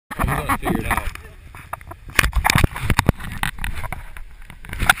it figured out.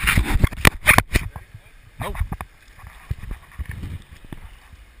 Nope.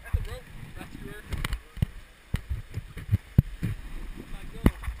 That's a rope rescuer.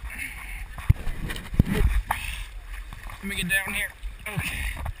 Let me get down here. Okay.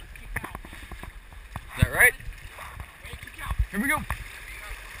 Is that right? Here we go.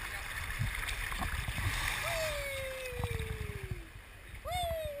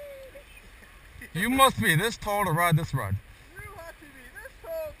 You must be this tall to ride this ride. You have to be this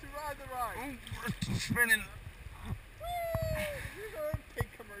tall to ride the ride. Oh, it's spinning. Here's our pig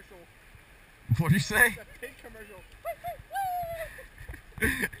commercial. What'd you say? The pig commercial.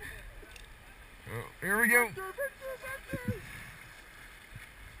 Here we go.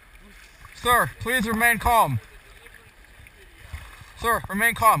 Sir, please remain calm. Sir,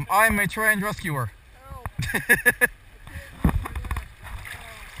 remain calm. I am a trained rescuer.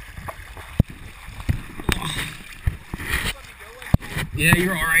 Yeah,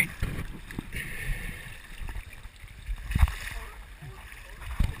 you're alright.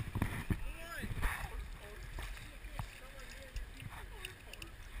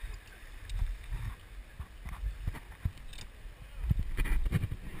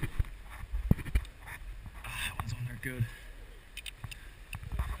 That one's on there good.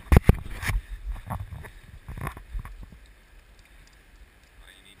 All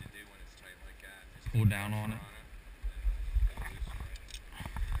you need to do when it's tight like that is Pull down on it.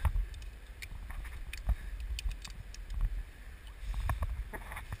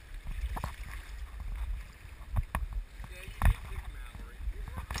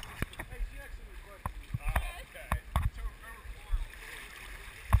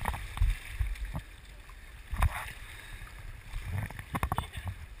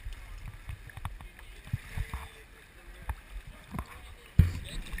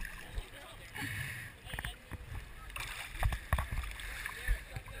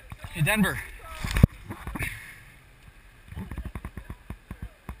 Hey, Denver.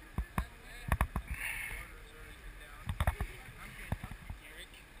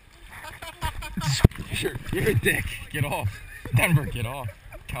 You're a dick. Get off. Denver, get off.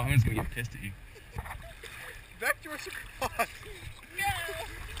 Calvin's gonna get pissed at you. Back to us across.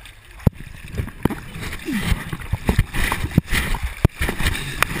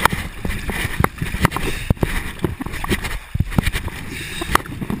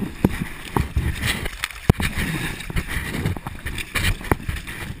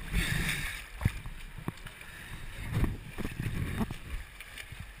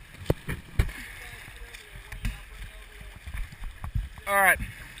 All right.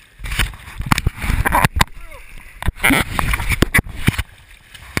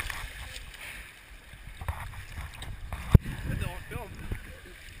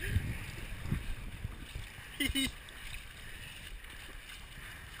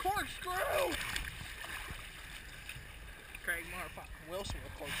 Corkscrew! Craig motherfucking Wilson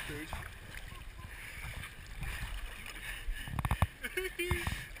with corkscrews.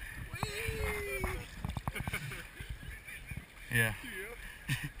 Yeah.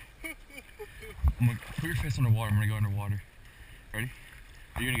 I'm gonna put your face underwater. I'm gonna go underwater. Ready?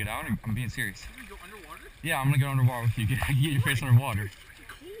 Are you gonna get out? I'm being serious. You're gonna go underwater? Yeah, I'm gonna go underwater with you. Get your face underwater.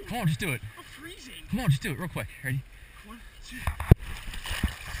 Cool. Come on, just do it. I'm freezing. Come on, just do it real quick. Ready? 1, 2.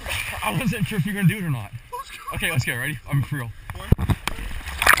 I wasn't sure if you were gonna do it or not. Let's go. Okay, let's go. Ready? I'm for real. 1.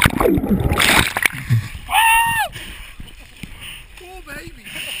 Cool baby.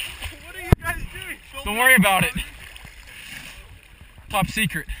 What are you guys doing? Don't worry about it. Top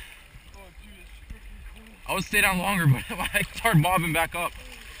secret. Oh, dude, it's freaking cool. I would stay down longer, but I started bobbing back up.